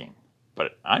like cooking,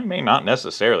 but I may not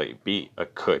necessarily be a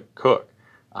good cook.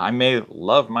 I may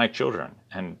love my children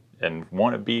and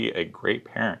want to be a great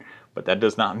parent, but that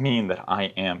does not mean that I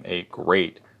am a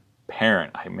great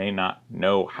parent. I may not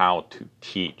know how to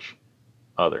teach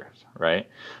others, right?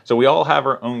 So we all have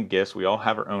our own gifts, we all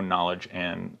have our own knowledge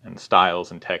and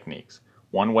styles and techniques.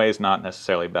 One way is not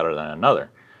necessarily better than another,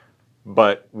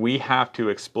 but we have to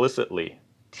explicitly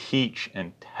teach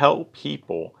and tell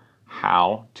people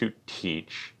how to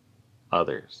teach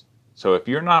others. So if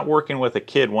you're not working with a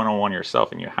kid one-on-one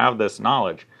yourself and you have this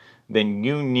knowledge, then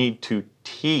you need to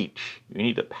teach. You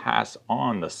need to pass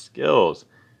on the skills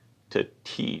to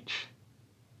teach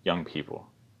young people.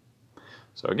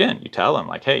 So again, you tell them,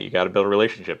 like, hey, you got to build a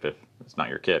relationship if it's not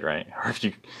your kid, right? Or if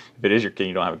it is your kid,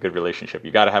 you don't have a good relationship.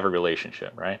 You got to have a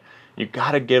relationship, right? You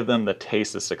got to give them the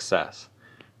taste of success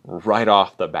right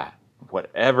off the bat.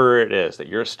 Whatever it is that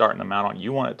you're starting them out on,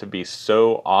 you want it to be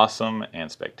so awesome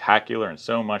and spectacular and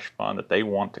so much fun that they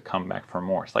want to come back for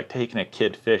more. It's like taking a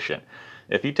kid fishing.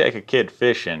 If you take a kid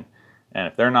fishing, and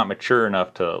if they're not mature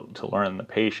enough to learn the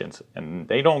patience, and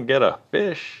they don't get a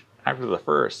fish after the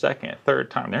first, second,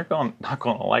 third time, they're not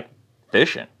going to like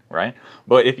fishing, right?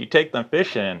 But if you take them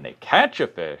fishing and they catch a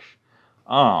fish,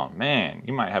 oh man,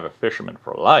 you might have a fisherman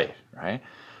for life, right?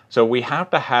 So we have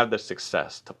to have the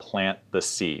success to plant the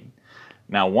seed.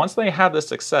 Now, once they have the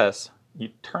success, you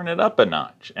turn it up a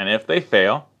notch. And if they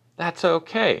fail, that's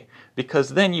okay. Because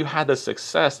then you had the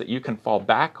success that you can fall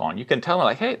back on. You can tell them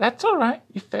like, hey, that's all right.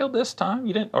 You failed this time.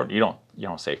 You didn't, or you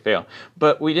don't say fail,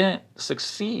 but we didn't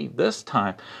succeed this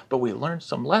time, but we learned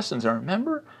some lessons. And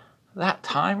remember that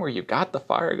time where you got the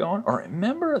fire going? Or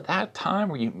remember that time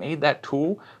where you made that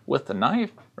tool with the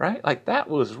knife, right? Like that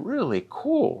was really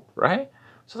cool, right?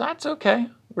 So that's okay.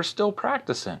 We're still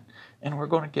practicing and we're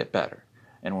going to get better.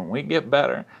 And when we get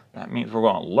better, that means we're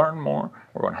going to learn more,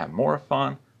 we're going to have more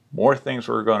fun, more things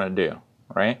we're going to do,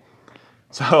 right?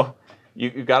 So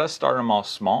you got to start them off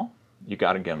small. You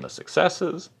got to give them the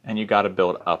successes, and you got to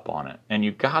build up on it. And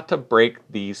you got to break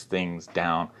these things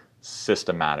down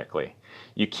systematically.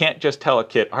 You can't just tell a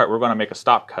kid, all right, we're going to make a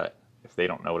stop cut if they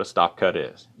don't know what a stop cut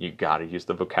is. You got to use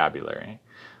the vocabulary.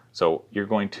 So you're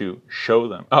going to show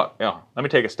them. Oh, yeah, let me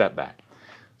take a step back.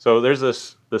 So there's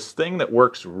this thing that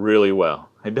works really well.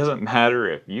 It doesn't matter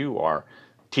if you are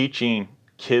teaching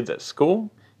kids at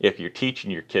school, if you're teaching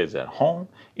your kids at home,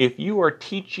 if you are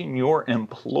teaching your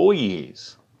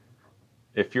employees,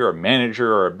 if you're a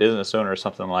manager or a business owner or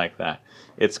something like that.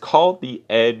 It's called the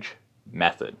EDGE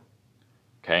method.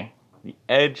 Okay? The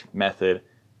EDGE method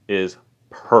is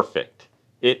perfect.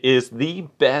 It is the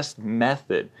best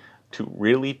method to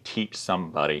really teach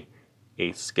somebody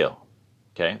a skill.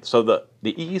 Okay, so the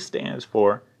E stands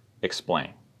for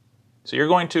explain. So you're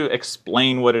going to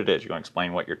explain what it is. You're going to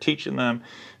explain what you're teaching them,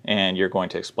 and you're going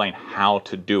to explain how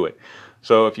to do it.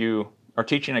 So if you are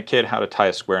teaching a kid how to tie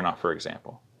a square knot, for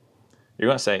example, you're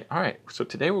going to say, all right, so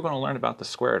today we're going to learn about the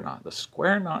square knot. The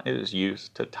square knot is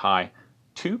used to tie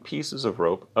two pieces of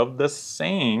rope of the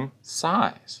same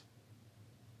size.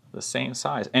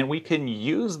 And we can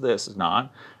use this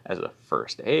knot as a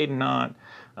first aid knot,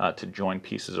 to join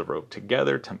pieces of rope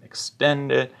together, to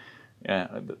extend it,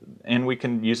 and we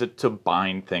can use it to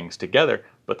bind things together.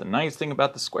 But the nice thing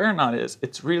about the square knot is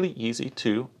it's really easy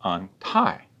to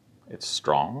untie. It's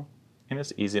strong and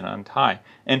it's easy to untie.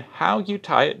 And how you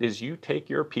tie it is you take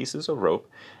your pieces of rope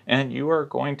and you are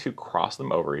going to cross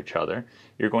them over each other.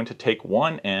 You're going to take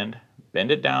one end, bend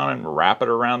it down and wrap it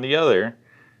around the other,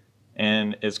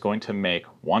 and it's going to make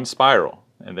one spiral.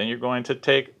 And then you're going to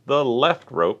take the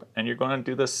left rope and you're going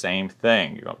to do the same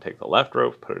thing. You're going to take the left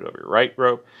rope, put it over your right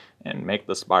rope, and make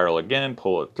the spiral again,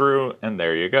 pull it through, and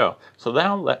there you go. So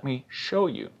now let me show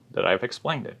you that I've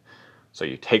explained it. So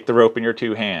you take the rope in your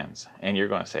two hands and you're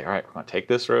going to say, all right, we're going to take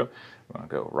this rope, we're going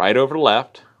to go right over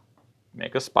left,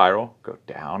 make a spiral, go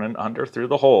down and under through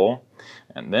the hole,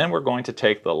 and then we're going to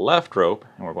take the left rope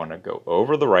and we're going to go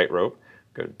over the right rope,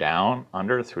 go down,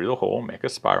 under, through the hole, make a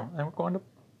spiral, and we're going to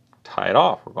tie it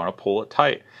off. We're going to pull it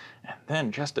tight. And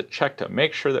then just to check to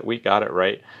make sure that we got it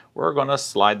right, we're going to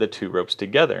slide the two ropes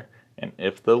together. And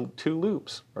if the two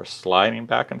loops are sliding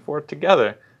back and forth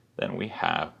together, then we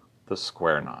have the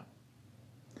square knot.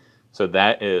 So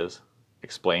that is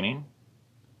explaining,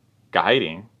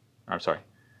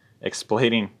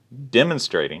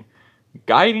 demonstrating.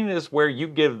 Guiding is where you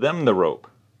give them the rope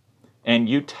and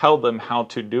you tell them how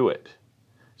to do it.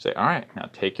 Say, all right, now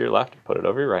take your left and put it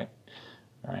over your right.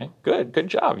 All right, good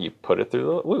job. You put it through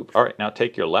the loop. All right, now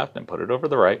take your left and put it over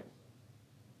the right.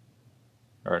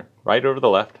 Or right over the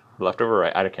left, left over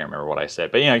right. I can't remember what I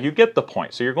said, but you get the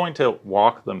point. So you're going to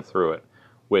walk them through it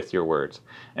with your words.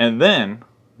 And then,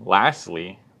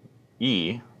 lastly,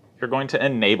 E, you're going to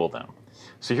enable them.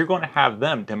 So you're going to have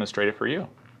them demonstrate it for you.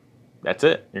 That's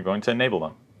it. You're going to enable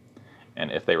them.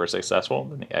 And if they were successful,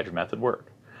 then the EDGE method worked.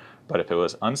 But if it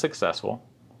was unsuccessful,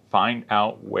 find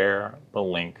out where the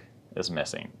link is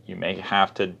missing. You may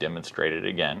have to demonstrate it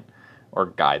again or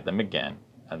guide them again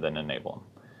and then enable them.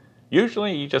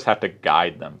 Usually you just have to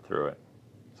guide them through it.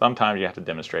 Sometimes you have to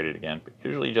demonstrate it again, but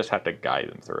usually you just have to guide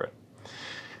them through it.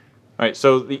 All right,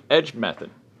 so the EDGE method,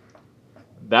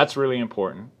 that's really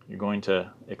important. You're going to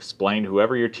explain to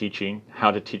whoever you're teaching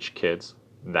how to teach kids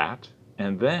that,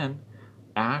 and then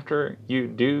after you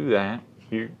do that,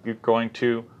 you're going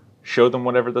to show them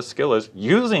whatever the skill is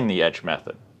using the EDGE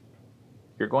method.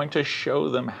 You're going to show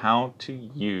them how to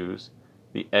use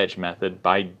the EDGE method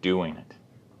by doing it.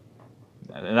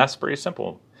 And that's pretty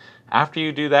simple. After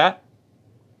you do that,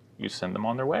 you send them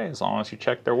on their way as long as you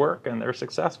check their work and they're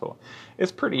successful.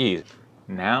 It's pretty easy.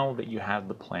 Now that you have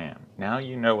the plan, now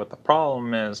you know what the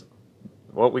problem is,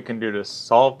 what we can do to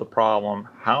solve the problem,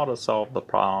 how to solve the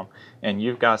problem, and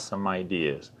you've got some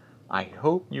ideas. I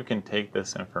hope you can take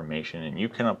this information and you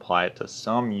can apply it to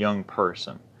some young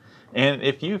person. And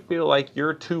if you feel like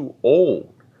you're too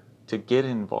old to get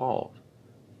involved,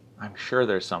 I'm sure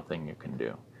there's something you can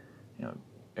do.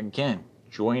 Again,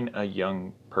 join a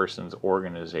young person's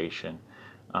organization.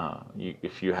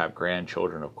 If you have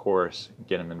grandchildren, of course,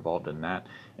 get them involved in that.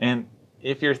 And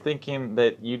if you're thinking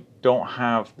that you don't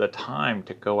have the time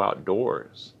to go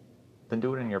outdoors, then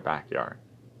do it in your backyard.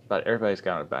 But everybody's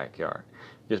got a backyard.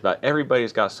 Just about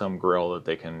everybody's got some grill that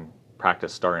they can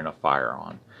practice starting a fire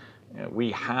on.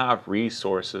 We have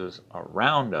resources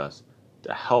around us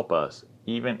to help us,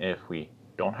 even if we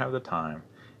don't have the time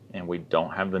and we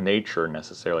don't have the nature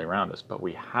necessarily around us, but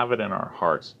we have it in our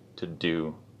hearts to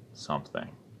do something.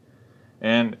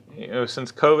 And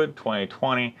since COVID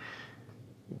 2020,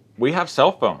 we have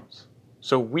cell phones.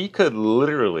 So we could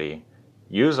literally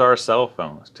use our cell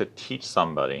phones to teach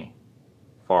somebody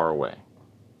far away.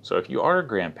 So if you are a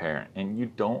grandparent and you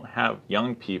don't have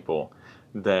young people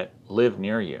that live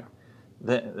near you,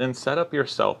 then set up your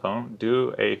cell phone,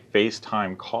 do a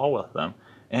FaceTime call with them,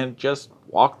 and just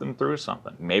walk them through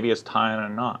something. Maybe it's tying a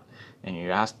knot, and you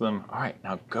ask them, all right,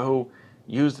 now go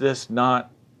use this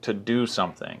knot to do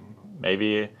something.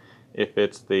 Maybe if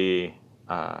it's the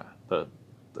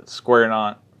square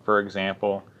knot, for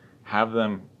example, have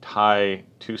them tie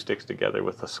 2 sticks together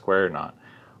with a square knot,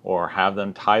 or have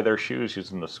them tie their shoes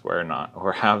using the square knot,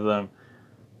 or have them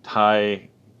tie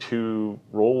 2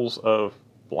 rolls of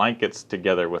blankets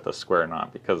together with a square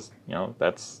knot, because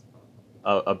that's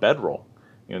a bedroll.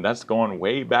 That's going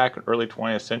way back in early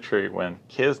 20th century when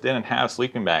kids didn't have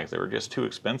sleeping bags. They were just too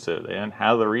expensive. They didn't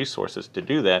have the resources to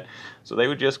do that. So they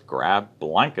would just grab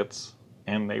blankets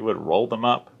and they would roll them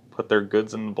up, put their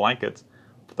goods in the blankets,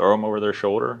 throw them over their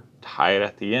shoulder, tie it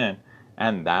at the end,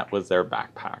 and that was their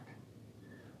backpack.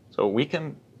 So we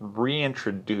can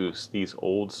reintroduce these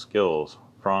old skills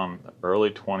from the early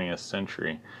 20th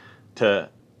century to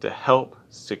help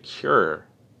secure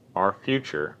our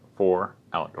future for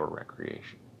outdoor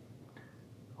recreation.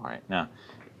 All right, now,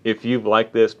 if you've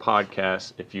liked this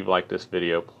podcast, if you've liked this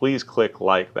video, please click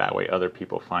like. That way other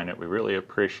people find it. We really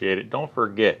appreciate it. Don't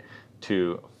forget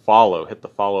to follow. Hit the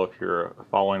follow if you're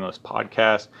following this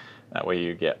podcast. That way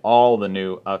you get all the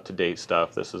new up-to-date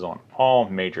stuff. This is on all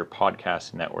major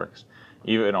podcast networks,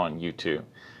 even on YouTube.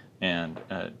 And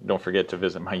don't forget to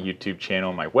visit my YouTube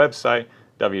channel, my website,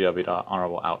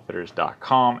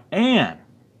 www.honorableoutfitters.com. And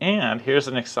here's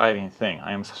an exciting thing.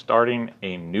 I am starting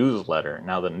a newsletter.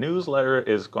 Now, the newsletter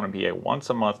is going to be a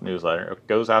once-a-month newsletter. It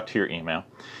goes out to your email.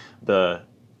 The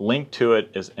link to it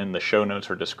is in the show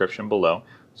notes or description below,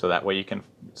 so that way you can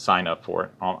sign up for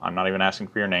it. I'm not even asking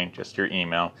for your name, just your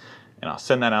email. And I'll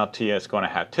send that out to you. It's going to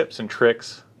have tips and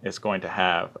tricks. It's going to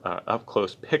have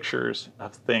up-close pictures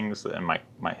of things in my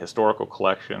historical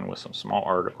collection with some small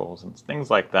articles and things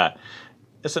like that.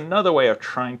 It's another way of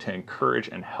trying to encourage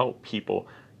and help people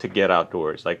to get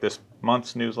outdoors. Like this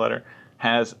month's newsletter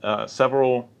has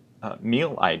several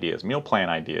meal plan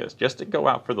ideas, just to go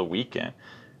out for the weekend.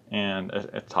 And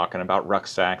it's talking about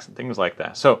rucksacks and things like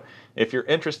that. So if you're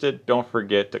interested, don't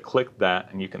forget to click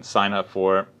that and you can sign up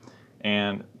for it.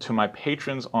 And to my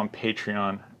patrons on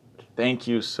Patreon, thank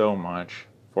you so much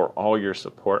for all your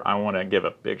support. I want to give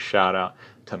a big shout out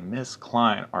to Miss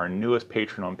Klein, our newest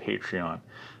patron on Patreon,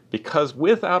 because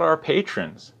without our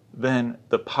patrons, then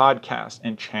the podcast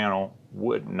and channel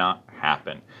would not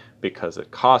happen, because it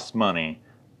costs money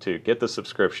to get the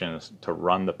subscriptions to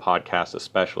run the podcast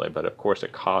especially, but of course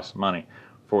it costs money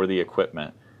for the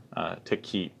equipment to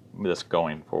keep this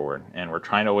going forward. And we're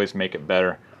trying to always make it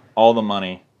better. All the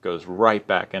money goes right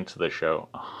back into the show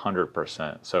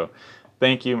 100%. So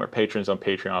thank you, our patrons on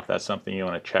Patreon. If that's something you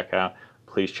want to check out,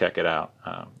 please check it out.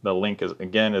 The link is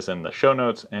in the show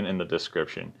notes and in the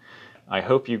description. I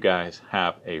hope you guys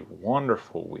have a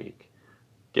wonderful week.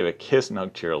 Give a kiss and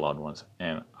hug to your loved ones,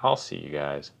 and I'll see you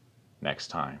guys next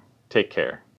time. Take care.